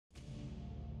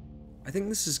I think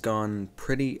this has gone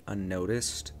pretty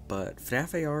unnoticed, but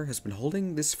FNaF AR has been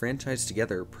holding this franchise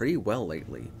together pretty well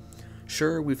lately.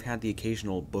 Sure, we've had the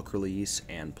occasional book release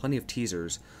and plenty of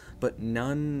teasers, but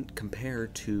none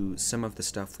compared to some of the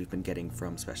stuff we've been getting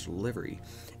from Special Delivery.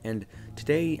 And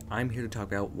today, I'm here to talk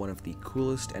about one of the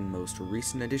coolest and most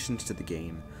recent additions to the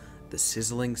game, the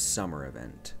Sizzling Summer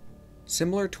Event.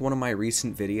 Similar to one of my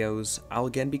recent videos, I'll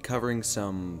again be covering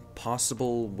some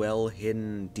possible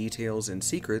well-hidden details and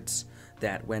secrets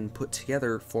that, when put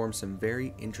together, form some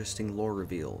very interesting lore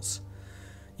reveals.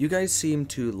 You guys seem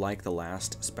to like the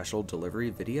last Special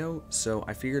Delivery video, so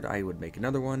I figured I would make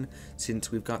another one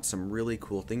since we've got some really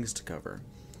cool things to cover.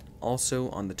 Also,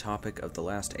 on the topic of the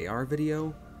last AR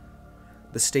video,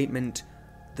 the statement,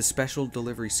 "The Special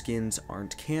Delivery skins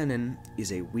aren't canon,"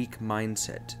 is a weak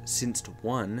mindset, since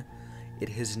 1. It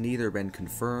has neither been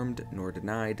confirmed nor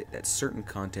denied that certain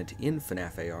content in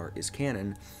FNaF AR is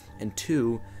canon, and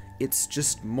 2. It's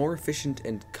just more efficient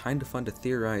and kinda fun to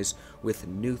theorize with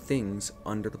new things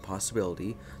under the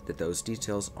possibility that those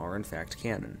details are in fact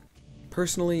canon.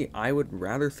 Personally, I would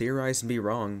rather theorize and be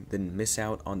wrong than miss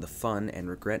out on the fun and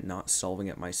regret not solving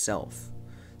it myself.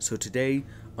 So today,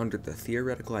 under the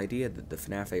theoretical idea that the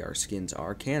FNaF AR skins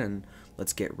are canon,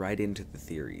 let's get right into the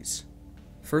theories.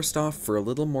 First off, for a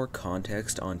little more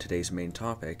context on today's main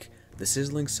topic, the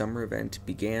Sizzling Summer Event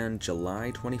began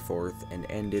July 24th and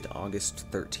ended August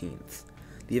 13th.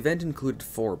 The event included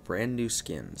 4 brand new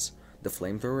skins, the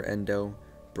Flamethrower Endo,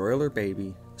 Broiler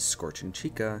Baby, Scorching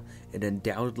Chica, and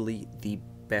undoubtedly the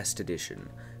best addition,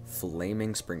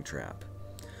 Flaming Springtrap.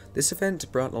 This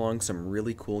event brought along some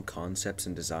really cool concepts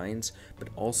and designs, but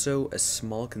also a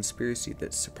small conspiracy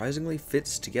that surprisingly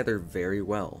fits together very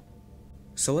well.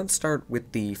 So let's start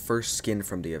with the first skin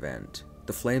from the event,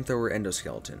 the Flamethrower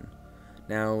Endoskeleton.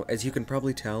 Now, as you can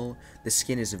probably tell, the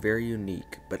skin is very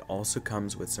unique, but also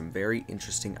comes with some very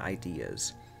interesting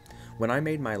ideas. When I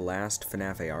made my last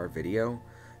FNaF AR video,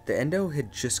 the Endo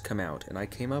had just come out, and I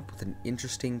came up with an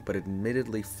interesting but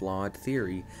admittedly flawed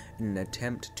theory in an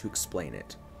attempt to explain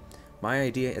it. My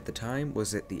idea at the time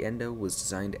was that the Endo was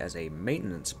designed as a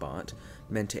maintenance bot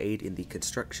meant to aid in the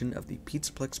construction of the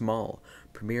Pizzaplex Mall,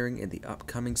 premiering in the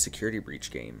upcoming Security Breach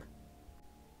game.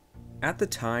 At the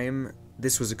time,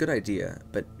 this was a good idea,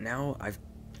 but now I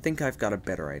think I've got a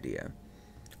better idea.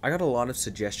 I got a lot of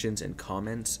suggestions and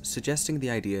comments suggesting the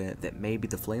idea that maybe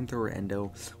the Flamethrower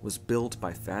Endo was built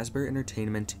by Fazbear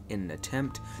Entertainment in an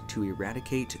attempt to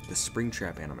eradicate the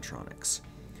Springtrap animatronics.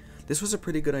 This was a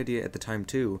pretty good idea at the time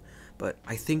too, but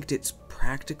I think it's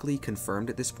practically confirmed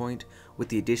at this point with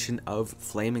the addition of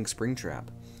Flaming Springtrap,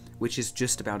 which is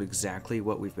just about exactly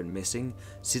what we've been missing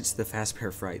since the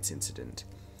Fazbear Frights incident.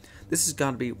 This has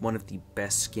got to be one of the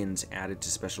best skins added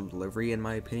to Special Delivery in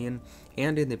my opinion,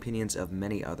 and in the opinions of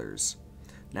many others.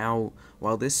 Now,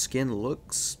 while this skin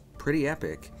looks pretty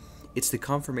epic, it's the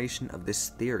confirmation of this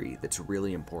theory that's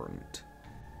really important.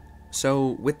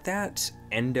 So, with that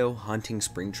Endo hunting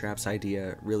Springtraps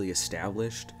idea really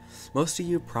established, most of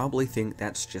you probably think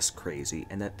that's just crazy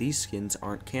and that these skins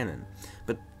aren't canon,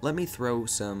 but let me throw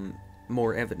some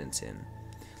more evidence in.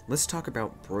 Let's talk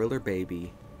about Broiler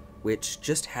Baby, which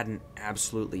just had an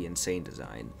absolutely insane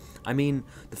design. I mean,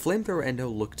 the Flamethrower Endo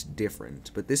looked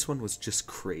different, but this one was just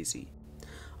crazy.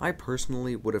 I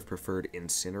personally would have preferred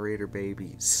Incinerator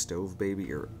Baby, Stove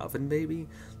Baby, or Oven Baby,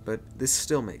 but this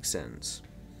still makes sense.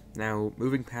 Now,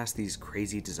 moving past these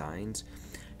crazy designs,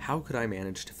 how could I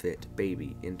manage to fit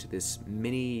Baby into this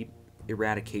mini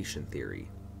eradication theory?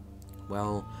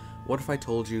 Well, what if I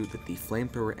told you that the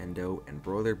Flamethrower Endo and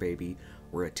Broiler Baby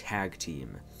were a tag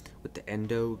team, with the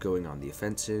Endo going on the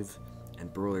offensive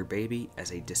and Broiler Baby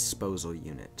as a disposal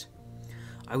unit?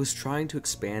 I was trying to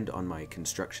expand on my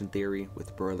construction theory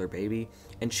with Broiler Baby,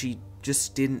 and she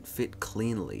just didn't fit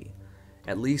cleanly,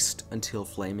 at least until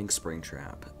Flaming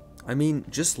Springtrap. I mean,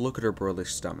 just look at her broiler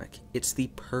stomach. It's the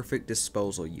perfect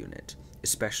disposal unit,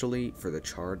 especially for the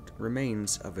charred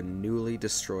remains of a newly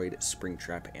destroyed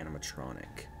Springtrap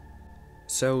animatronic.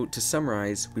 So, to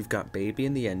summarize, we've got Baby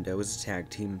and the Endo as a tag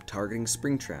team targeting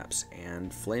Springtraps,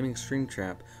 and Flaming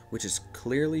Springtrap, which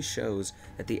clearly shows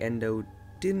that the Endo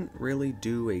didn't really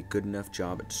do a good enough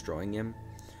job at destroying him.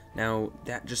 Now,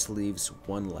 that just leaves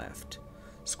one left,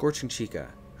 Scorching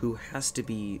Chica, who has to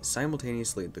be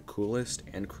simultaneously the coolest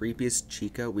and creepiest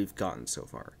Chica we've gotten so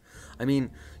far. I mean,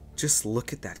 just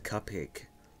look at that cupcake.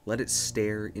 Let it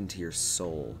stare into your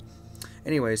soul.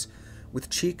 Anyways, with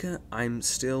Chica, I'm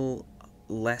still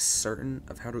less certain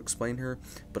of how to explain her,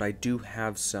 but I do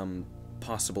have some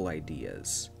possible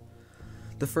ideas.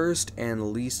 The first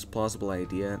and least plausible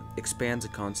idea expands a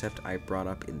concept I brought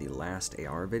up in the last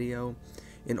AR video,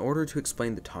 In order to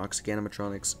explain the toxic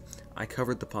animatronics, I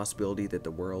covered the possibility that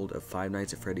the world of Five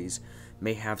Nights at Freddy's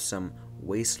may have some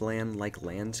wasteland-like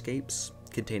landscapes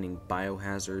containing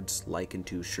biohazards likened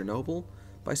to Chernobyl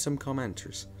by some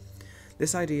commenters.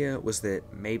 This idea was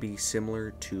that maybe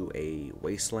similar to a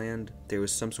wasteland, there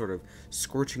was some sort of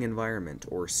scorching environment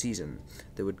or season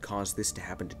that would cause this to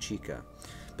happen to Chica.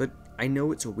 But I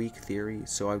know it's a weak theory,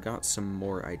 so I've got some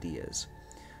more ideas.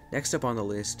 Next up on the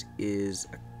list is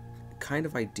a kind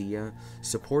of idea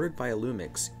supported by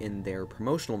Illumix in their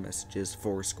promotional messages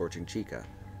for Scorching Chica.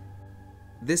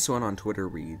 This one on Twitter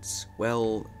reads,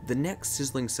 well, the next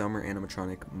Sizzling Summer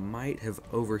animatronic might have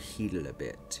overheated a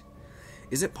bit.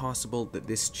 Is it possible that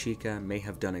this Chica may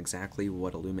have done exactly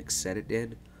what Illumix said it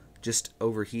did? Just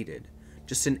overheated.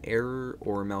 Just an error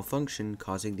or malfunction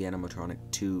causing the animatronic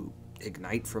to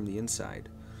ignite from the inside.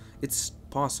 It's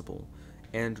possible.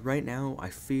 And right now, I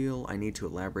feel I need to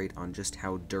elaborate on just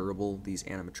how durable these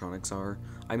animatronics are.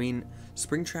 I mean,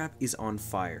 Springtrap is on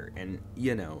fire, and,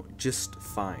 you know, just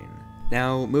fine.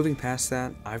 Now, moving past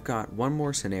that, I've got one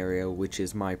more scenario which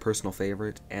is my personal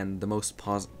favorite and the most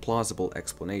plausible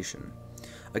explanation.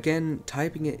 Again,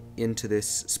 typing it into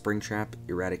this Springtrap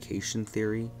eradication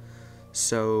theory,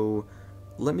 so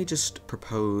let me just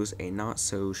propose a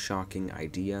not-so-shocking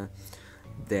idea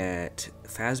that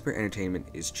Fazbear Entertainment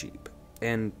is cheap,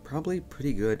 and probably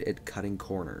pretty good at cutting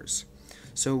corners.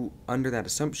 So, under that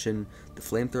assumption, the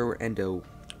Flamethrower Endo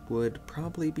would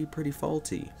probably be pretty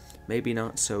faulty, maybe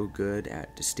not so good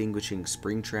at distinguishing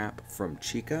Springtrap from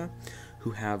Chica,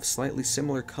 who have slightly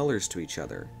similar colors to each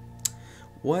other.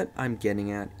 What I'm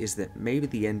getting at is that maybe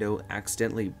the Endo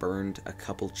accidentally burned a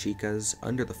couple Chicas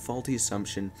under the faulty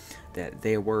assumption that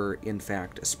they were, in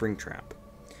fact, a Springtrap.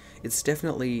 It's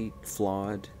definitely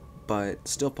flawed, but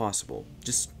still possible.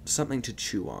 Just something to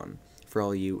chew on for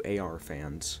all you AR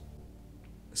fans.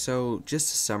 So, just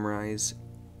to summarize,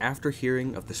 after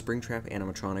hearing of the Springtrap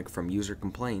animatronic from user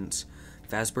complaints,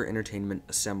 Fazbear Entertainment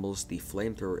assembles the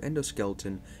Flamethrower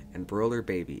Endoskeleton and Broiler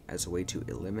Baby as a way to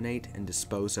eliminate and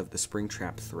dispose of the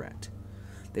Springtrap threat.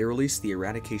 They release the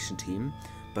eradication team,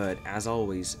 but as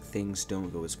always, things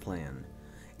don't go as planned.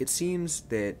 It seems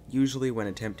that usually when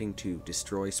attempting to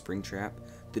destroy Springtrap,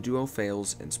 the duo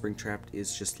fails and Springtrap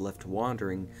is just left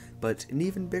wandering, but an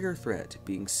even bigger threat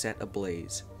being set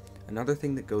ablaze. Another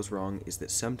thing that goes wrong is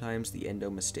that sometimes the Endo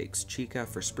mistakes Chica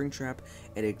for Springtrap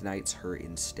and ignites her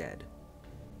instead.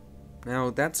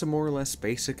 Now, that's a more or less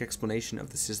basic explanation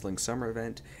of the Sizzling Summer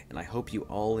event, and I hope you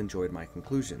all enjoyed my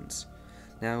conclusions.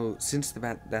 Now, since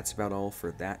that's about all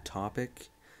for that topic,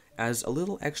 as a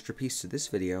little extra piece to this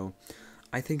video,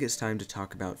 I think it's time to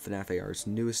talk about FNaF AR's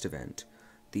newest event,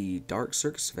 the Dark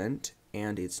Circus event,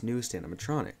 and its newest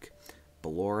animatronic,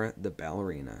 Ballora the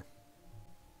Ballerina.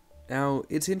 Now,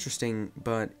 it's interesting,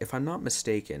 but if I'm not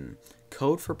mistaken,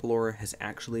 code for Ballora has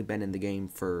actually been in the game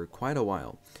for quite a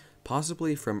while,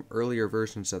 possibly from earlier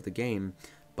versions of the game,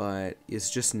 but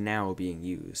is just now being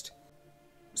used.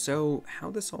 So, how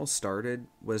this all started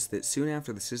was that soon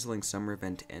after the Sizzling Summer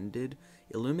event ended,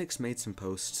 Illumix made some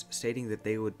posts stating that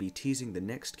they would be teasing the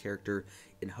next character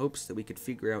in hopes that we could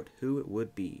figure out who it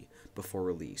would be before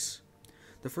release.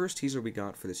 The first teaser we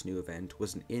got for this new event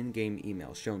was an in-game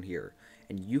email shown here,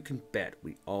 and you can bet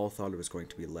we all thought it was going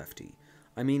to be Lefty.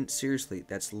 I mean, seriously,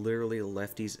 that's literally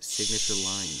Lefty's signature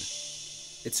line.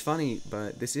 It's funny,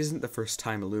 but this isn't the first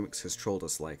time Illumix has trolled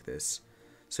us like this.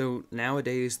 So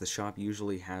nowadays, the shop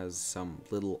usually has some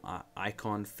little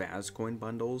icon Fazcoin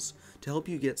bundles to help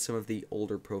you get some of the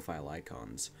older profile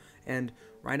icons. And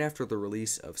right after the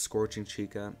release of Scorching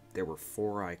Chica, there were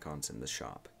 4 icons in the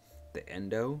shop. The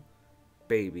Endo,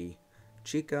 Baby,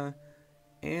 Chica,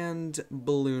 and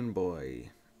Balloon Boy.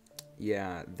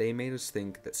 Yeah, they made us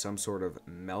think that some sort of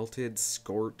melted,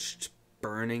 scorched,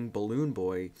 burning Balloon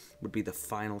Boy would be the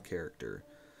final character.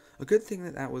 A good thing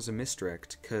that that was a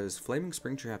misdirect, because Flaming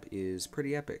Springtrap is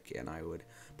pretty epic, and I would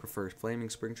prefer Flaming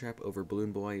Springtrap over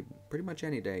Balloon Boy pretty much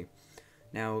any day.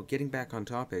 Now, getting back on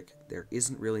topic, there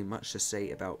isn't really much to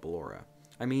say about Ballora.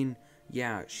 I mean,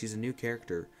 yeah, she's a new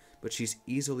character, but she's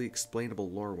easily explainable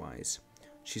lore-wise.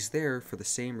 She's there for the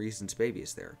same reasons Baby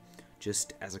is there,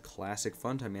 just as a classic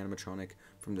Funtime animatronic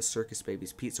from the Circus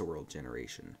Baby's Pizza World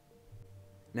generation.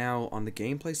 Now, on the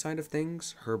gameplay side of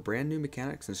things, her brand new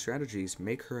mechanics and strategies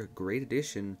make her a great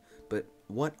addition, but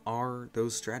what are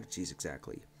those strategies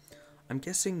exactly? I'm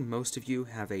guessing most of you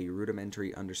have a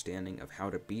rudimentary understanding of how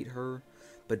to beat her,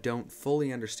 but don't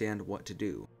fully understand what to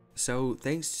do. So,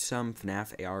 thanks to some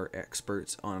FNaF AR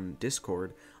experts on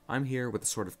Discord, I'm here with a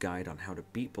sort of guide on how to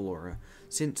beat Ballora,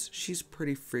 since she's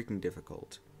pretty freaking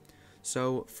difficult.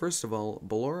 So, first of all,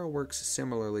 Ballora works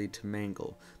similarly to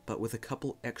Mangle, but with a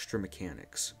couple extra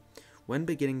mechanics. When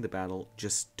beginning the battle,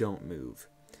 just don't move.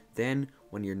 Then,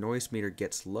 when your noise meter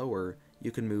gets lower,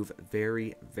 you can move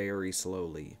very, very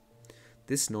slowly.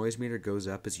 This noise meter goes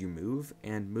up as you move,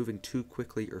 and moving too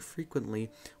quickly or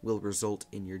frequently will result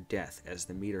in your death as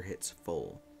the meter hits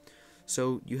full.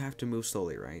 So you have to move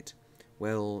slowly, right?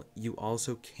 Well, you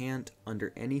also can't,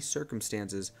 under any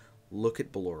circumstances, look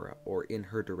at Ballora or in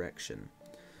her direction.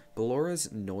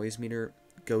 Ballora's noise meter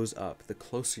goes up the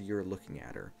closer you're looking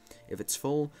at her. If it's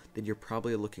full, then you're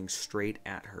probably looking straight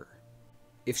at her.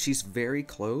 If she's very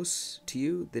close to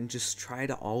you, then just try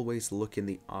to always look in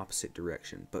the opposite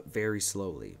direction, but very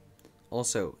slowly.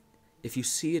 Also, if you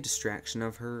see a distraction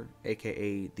of her,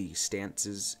 aka the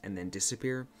stances, and then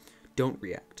disappear, don't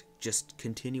react. Just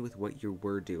continue with what you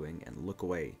were doing and look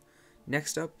away.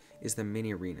 Next up is the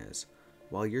mini arenas.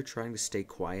 While you're trying to stay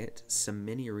quiet, some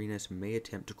mini arenas may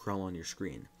attempt to crawl on your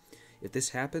screen. If this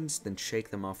happens, then shake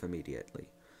them off immediately.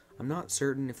 I'm not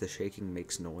certain if the shaking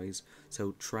makes noise,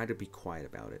 so try to be quiet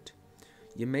about it.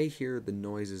 You may hear the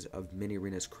noises of mini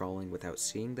arenas crawling without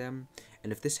seeing them,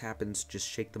 and if this happens, just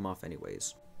shake them off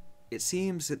anyways. It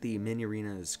seems that the mini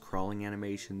arenas crawling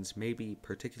animations may be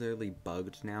particularly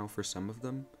bugged now for some of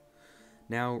them.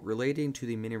 Now, relating to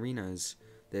the mini arenas,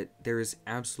 that there is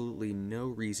absolutely no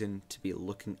reason to be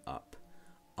looking up.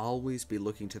 Always be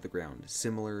looking to the ground,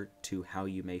 similar to how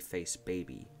you may face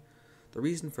Baby. The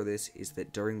reason for this is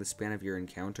that during the span of your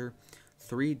encounter,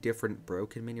 3 different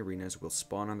broken mini arenas will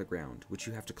spawn on the ground, which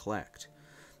you have to collect.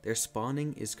 Their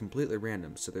spawning is completely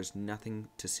random, so there's nothing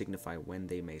to signify when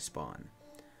they may spawn.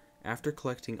 After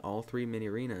collecting all 3 mini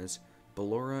arenas,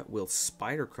 Ballora will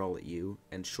spider crawl at you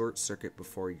and short circuit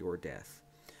before your death.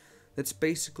 That's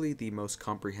basically the most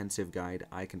comprehensive guide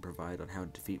I can provide on how to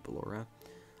defeat Ballora.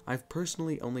 I've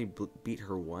personally only beat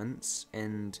her once,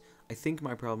 and I think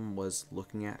my problem was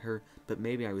looking at her, but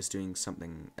maybe I was doing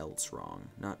something else wrong,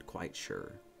 not quite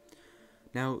sure.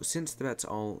 Now, since that's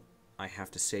all I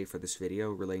have to say for this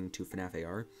video relating to FNaF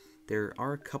AR, there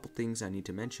are a couple things I need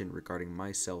to mention regarding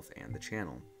myself and the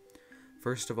channel.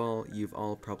 First of all, you've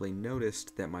all probably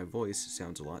noticed that my voice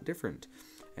sounds a lot different,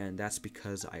 and that's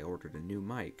because I ordered a new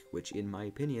mic, which in my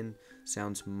opinion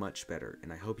sounds much better,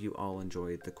 and I hope you all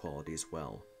enjoyed the quality as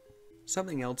well.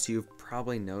 Something else you've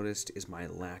probably noticed is my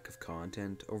lack of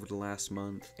content over the last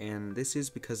month, and this is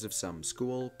because of some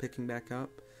school picking back up,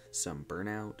 some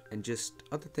burnout, and just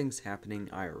other things happening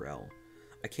IRL.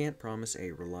 I can't promise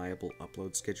a reliable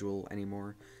upload schedule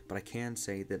anymore, but I can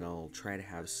say that I'll try to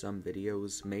have some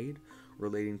videos made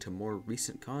relating to more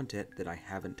recent content that I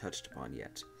haven't touched upon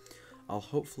yet. I'll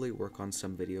hopefully work on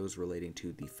some videos relating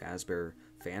to the Fazbear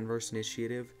Fanverse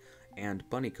initiative and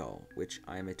Bunny Call, which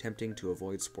I am attempting to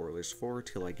avoid spoilers for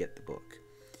till I get the book.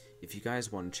 If you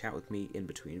guys want to chat with me in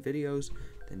between videos,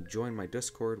 then join my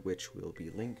Discord, which will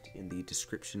be linked in the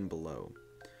description below.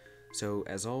 So,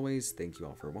 as always, thank you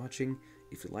all for watching.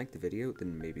 If you liked the video,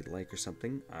 then maybe like or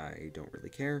something, I don't really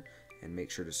care, and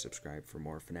make sure to subscribe for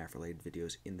more FNaF related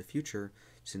videos in the future,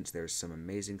 since there's some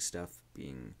amazing stuff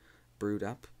being brewed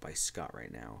up by Scott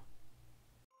right now.